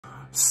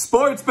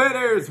Sports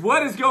bettors,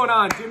 what is going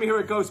on? Jimmy here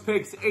at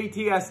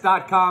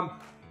GhostPicksATS.com,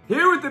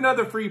 here with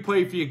another free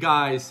play for you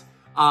guys.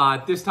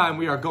 This time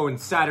we are going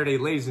Saturday,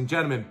 ladies and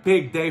gentlemen.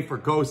 Big day for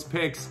Ghost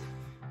Picks.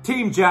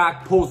 Team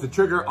Jack pulls the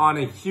trigger on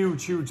a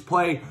huge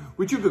play,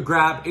 which you could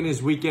grab in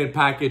his weekend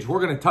package. We're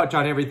going to touch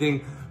on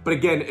everything. But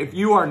again, if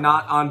you are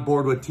not on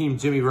board with Team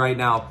Jimmy right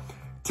now,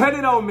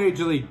 10-0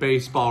 Major League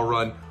Baseball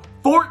run,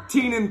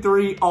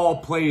 14-3 all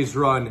plays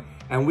run,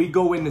 and we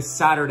go into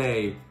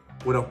Saturday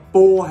with a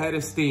full head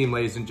of steam,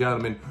 ladies and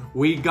gentlemen.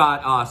 We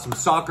got some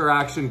soccer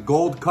action.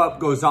 Gold Cup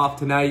goes off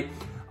tonight.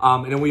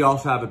 And then we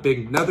also have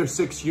another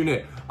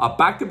 6-unit,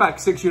 back-to-back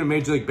 6-unit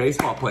Major League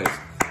Baseball plays.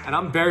 And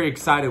I'm very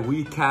excited.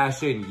 We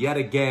cash in yet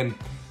again.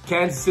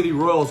 Kansas City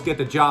Royals get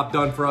the job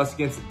done for us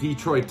against the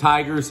Detroit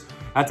Tigers.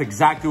 That's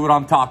exactly what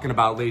I'm talking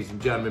about, ladies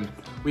and gentlemen.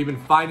 We've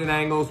been finding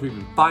angles. We've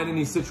been finding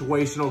these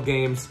situational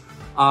games.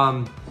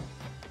 And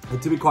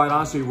to be quite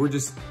honest with you,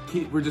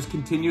 we're just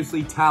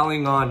continuously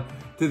tallying on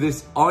to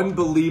this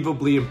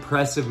unbelievably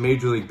impressive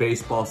Major League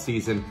Baseball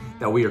season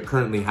that we are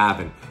currently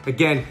having.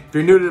 Again, if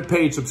you're new to the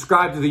page,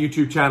 subscribe to the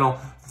YouTube channel.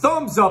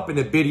 Thumbs up in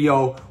the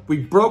video. We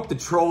broke the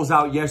trolls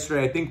out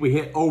yesterday. I think we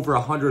hit over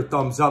 100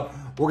 thumbs up.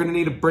 We're gonna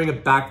need to bring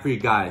it back for you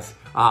guys.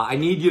 I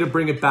need you to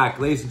bring it back.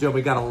 Ladies and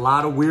gentlemen, we got a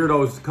lot of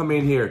weirdos come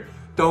in here.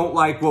 Don't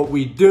like what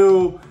we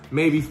do,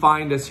 maybe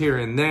find us here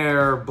and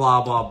there,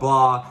 blah, blah,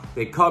 blah.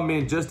 They come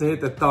in just to hit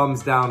the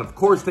thumbs down. Of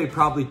course, they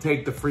probably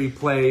take the free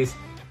plays.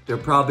 They're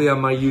probably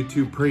on my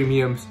YouTube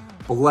premiums,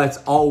 but let's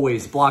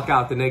always block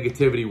out the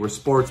negativity. We're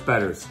sports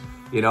bettors.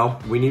 You know,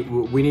 we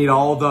need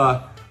all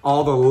the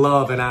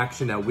love and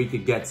action that we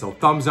could get. So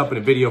thumbs up in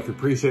the video if you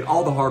appreciate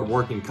all the hard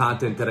work and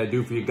content that I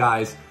do for you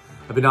guys.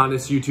 I've been on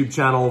this YouTube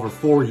channel over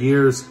 4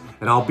 years,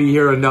 and I'll be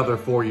here another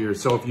 4 years.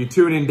 So if you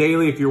tune in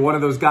daily, if you're one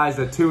of those guys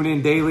that tune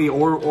in daily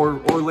or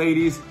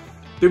ladies,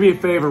 do me a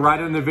favor, write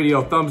in the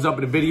video, thumbs up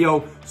in the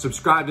video,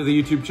 subscribe to the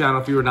YouTube channel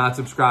if you are not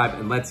subscribed,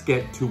 and let's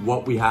get to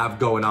what we have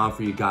going on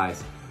for you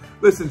guys.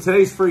 Listen,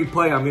 today's free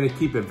play, I'm gonna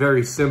keep it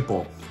very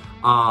simple.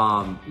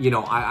 You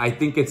know, I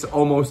think it's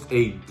almost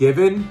a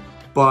given,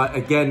 but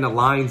again, the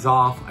line's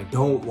off. I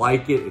don't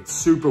like it. It's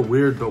super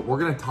weird, but we're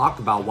gonna talk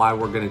about why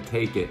we're gonna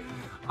take it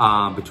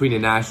between the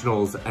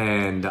Nationals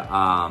and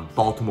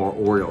Baltimore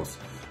Orioles.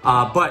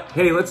 But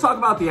hey, let's talk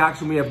about the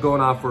action we have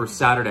going on for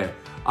Saturday.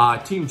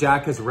 Team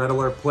Jack has a red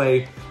alert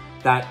play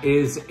that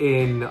is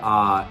in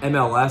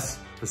MLS,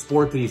 a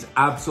sport that he's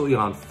absolutely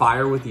on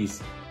fire with.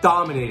 He's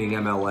dominating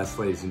MLS,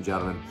 ladies and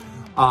gentlemen.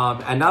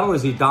 And not only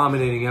is he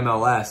dominating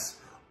MLS,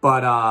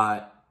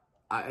 but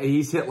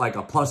he's hit like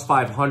a plus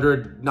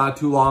 500 not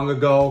too long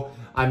ago.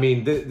 I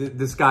mean,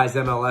 this guy's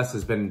MLS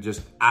has been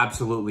just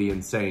absolutely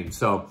insane.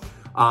 So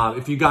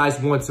if you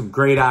guys want some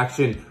great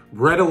action,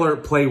 red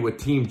alert play with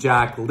Team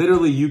Jack,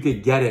 literally you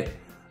could get it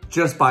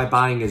just by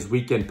buying his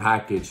weekend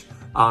package.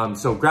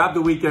 So grab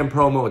the weekend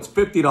promo. It's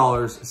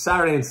 $50,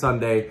 Saturday and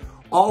Sunday,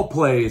 all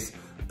plays.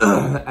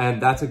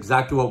 And that's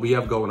exactly what we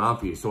have going on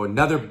for you. So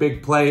another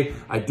big play,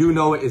 I do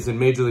know it is in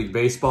Major League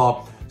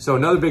Baseball. So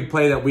another big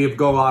play that we have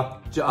going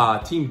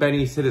off, Team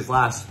Benny's hit his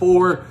last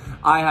 4.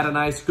 I had a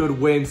nice good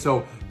win.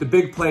 So the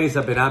big plays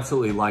have been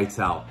absolutely lights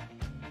out.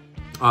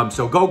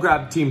 So go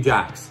grab Team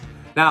Jacks.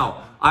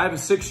 Now, I have a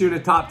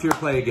 6-unit top tier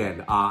play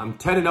again. I'm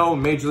 10-0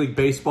 in Major League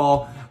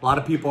Baseball. A lot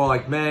of people are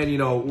like, man, you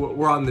know,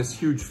 we're on this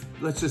huge,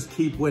 let's just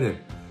keep winning.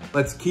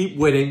 Let's keep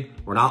winning.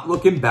 We're not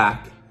looking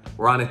back.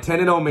 We're on a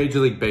 10-0 Major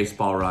League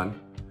Baseball run.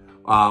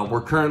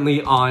 We're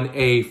currently on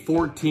a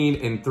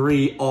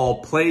 14-3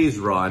 all plays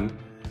run.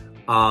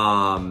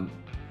 And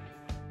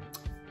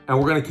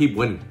we're gonna keep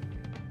winning.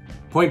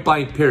 Point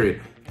blank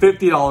period.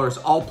 $50,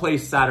 all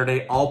plays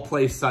Saturday, all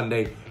plays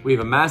Sunday. We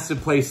have a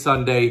massive play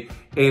Sunday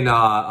in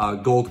a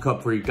Gold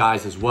Cup for you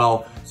guys as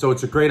well. So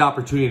it's a great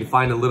opportunity to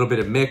find a little bit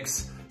of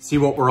mix, see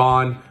what we're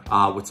on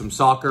with some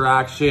soccer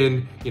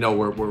action. You know,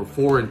 we're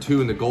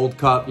 4-2 in the Gold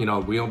Cup. You know,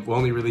 we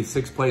only released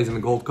 6 plays in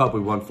the Gold Cup. We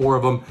won 4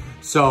 of them.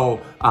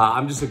 So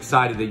I'm just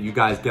excited that you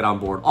guys get on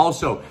board.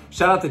 Also,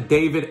 shout out to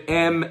David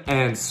M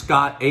and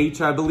Scott H,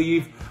 I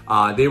believe.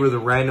 They were the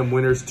random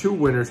winners, 2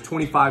 winners,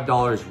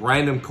 $25,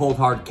 random cold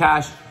hard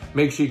cash.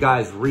 Make sure you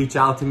guys reach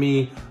out to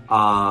me.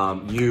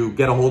 You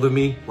get a hold of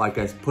me, like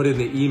I put in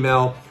the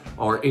email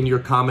or in your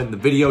comment in the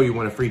video. You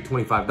want a free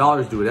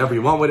 $25, do whatever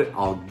you want with it.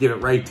 I'll give it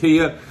right to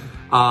you.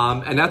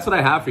 And that's what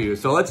I have for you.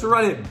 So let's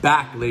run it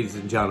back, ladies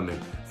and gentlemen.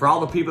 For all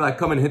the people that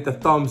come and hit the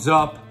thumbs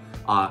up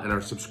and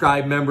our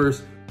subscribe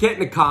members, get in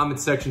the comment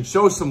section,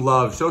 show some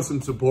love, show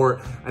some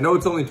support. I know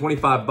it's only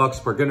 25 bucks,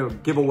 but we're gonna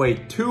give away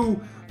 2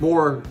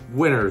 more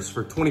winners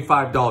for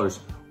 $25,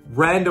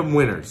 random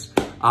winners.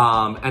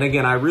 And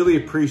again, I really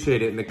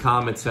appreciate it in the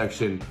comment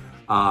section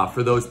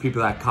for those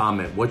people that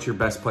comment. What's your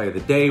best play of the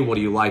day? What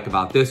do you like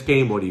about this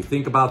game? What do you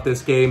think about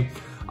this game?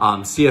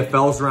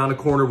 CFL's around the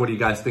corner. What do you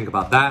guys think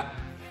about that?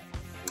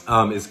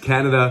 Is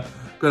Canada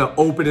gonna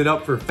open it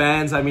up for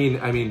fans? I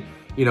mean,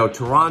 you know,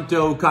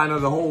 Toronto, kind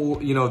of the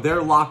whole, you know,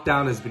 their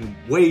lockdown has been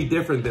way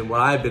different than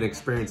what I've been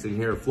experiencing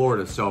here in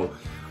Florida. So,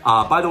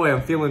 by the way,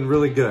 I'm feeling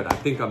really good. I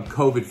think I'm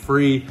COVID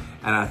free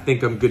and I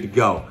think I'm good to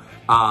go.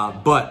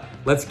 But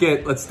let's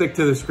stick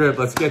to the script.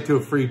 Let's get to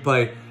a free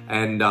play,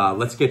 and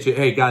let's get you.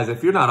 Hey guys,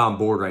 if you're not on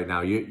board right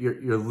now,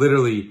 you're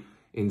literally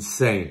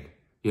insane.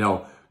 You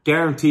know,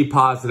 guaranteed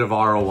positive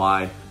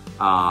ROI.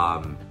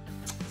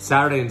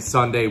 Saturday and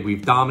Sunday,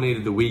 we've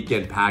dominated the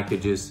weekend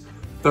packages.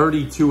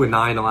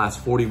 32-9 the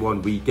last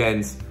 41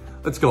 weekends.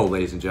 Let's go,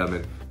 ladies and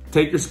gentlemen.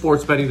 Take your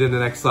sports betting to the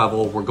next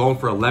level. We're going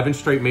for 11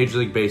 straight Major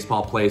League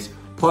Baseball plays,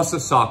 plus a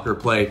soccer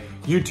play.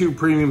 YouTube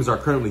premiums are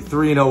currently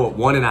 3-0 at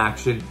 1 in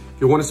action.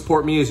 If you want to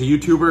support me as a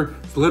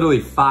YouTuber, it's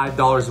literally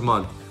 $5 a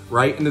month.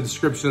 Right in the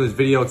description of this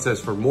video, it says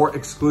for more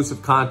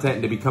exclusive content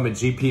and to become a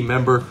GP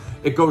member.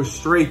 It goes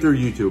straight through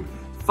YouTube.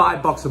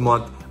 $5 a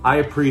month. I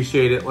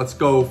appreciate it. Let's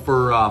go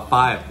for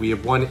 5. We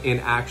have 1 in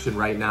action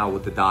right now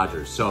with the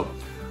Dodgers. So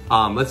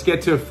let's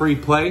get to a free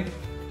play.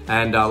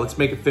 And let's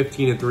make it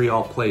 15-3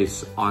 all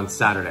plays on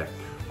Saturday.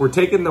 We're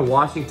taking the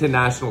Washington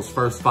Nationals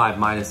first 5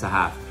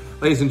 -1/2.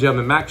 Ladies and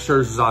gentlemen, Max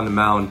Scherzer's on the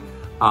mound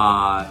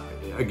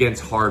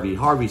against Harvey.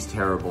 Harvey's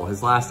terrible.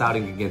 His last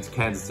outing against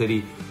Kansas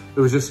City, it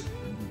was just,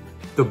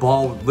 the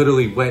ball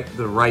literally went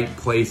the right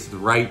place, the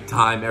right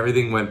time.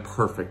 Everything went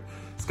perfect.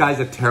 This guy's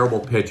a terrible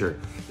pitcher.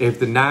 If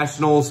the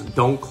Nationals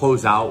don't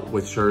close out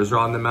with Scherzer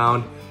on the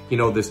mound, you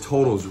know, this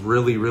total is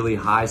really, really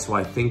high. So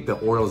I think the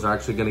Orioles are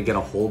actually going to get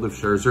a hold of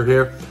Scherzer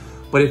here.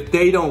 But if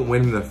they don't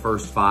win in the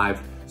first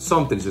 5,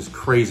 something's just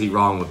crazy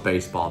wrong with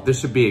baseball. This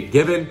should be a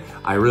given.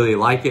 I really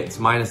like it. It's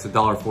minus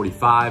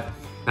 $1.45.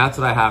 That's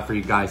what I have for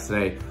you guys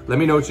today. Let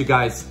me know what you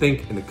guys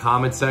think in the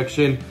comment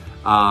section.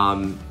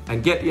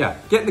 And get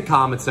in the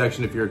comment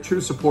section if you're a true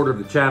supporter of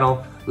the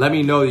channel. Let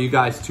me know that you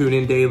guys tune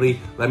in daily.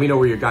 Let me know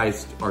where you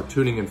guys are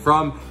tuning in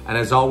from. And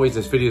as always,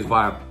 this video is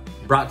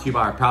brought to you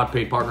by our proud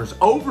paid partners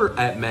over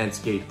at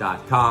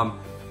manscaped.com.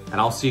 And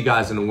I'll see you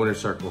guys in the winner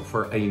circle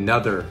for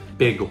another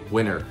big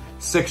winner.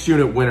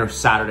 6-unit winner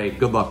Saturday.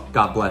 Good luck.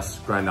 God bless.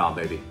 Grind on,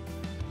 baby.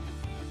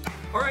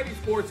 Alrighty,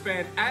 sports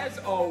fans. As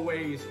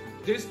always,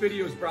 this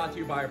video is brought to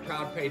you by our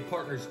proud paid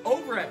partners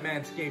over at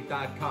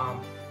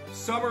manscaped.com.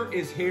 Summer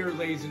is here,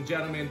 ladies and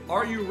gentlemen.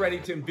 Are you ready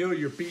to build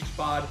your beach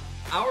bod?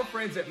 Our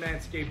friends at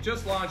Manscaped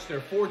just launched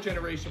their 4th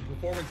generation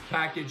performance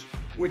package,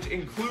 which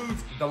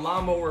includes the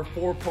Lawnmower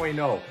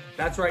 4.0.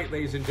 That's right,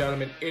 ladies and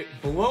gentlemen. It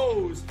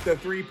blows the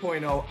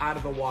 3.0 out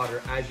of the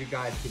water, as you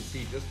guys can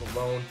see just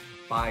alone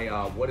by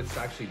what it's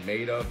actually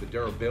made of, the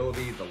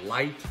durability, the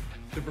light.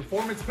 The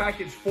Performance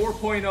Package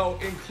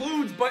 4.0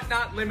 includes, but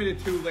not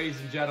limited to, ladies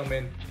and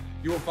gentlemen,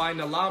 you will find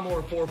the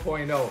Lawnmower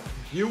 4.0.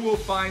 You will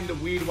find the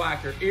Weed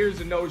Whacker,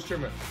 ears and nose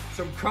trimmer,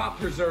 some crop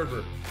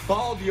preserver,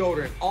 ball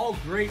deodorant, all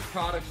great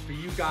products for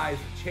you guys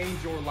to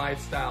change your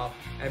lifestyle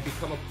and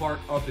become a part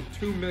of the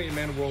 2 million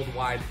men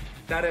worldwide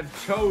that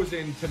have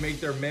chosen to make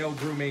their male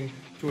grooming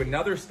to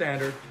another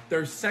standard,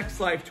 their sex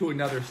life to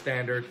another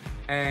standard,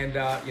 and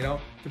you know,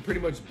 to pretty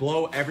much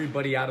blow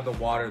everybody out of the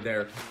water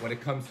there when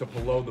it comes to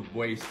below the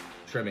waist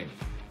trimming.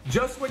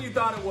 Just when you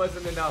thought it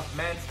wasn't enough,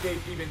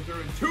 Manscaped even threw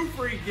in 2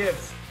 free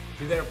gifts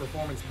to their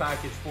Performance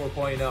Package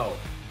 4.0.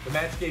 The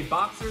Manscaped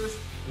Boxers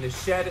and the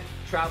Shed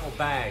Travel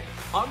Bag.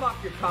 Unlock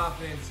your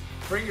confidence,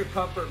 bring your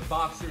comfort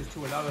boxers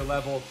to another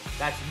level.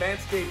 That's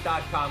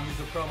manscaped.com. Use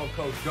the promo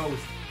code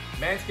GHOST.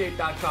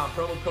 Manscaped.com,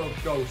 promo code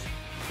GHOST.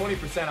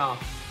 20%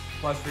 off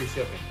plus free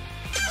shipping.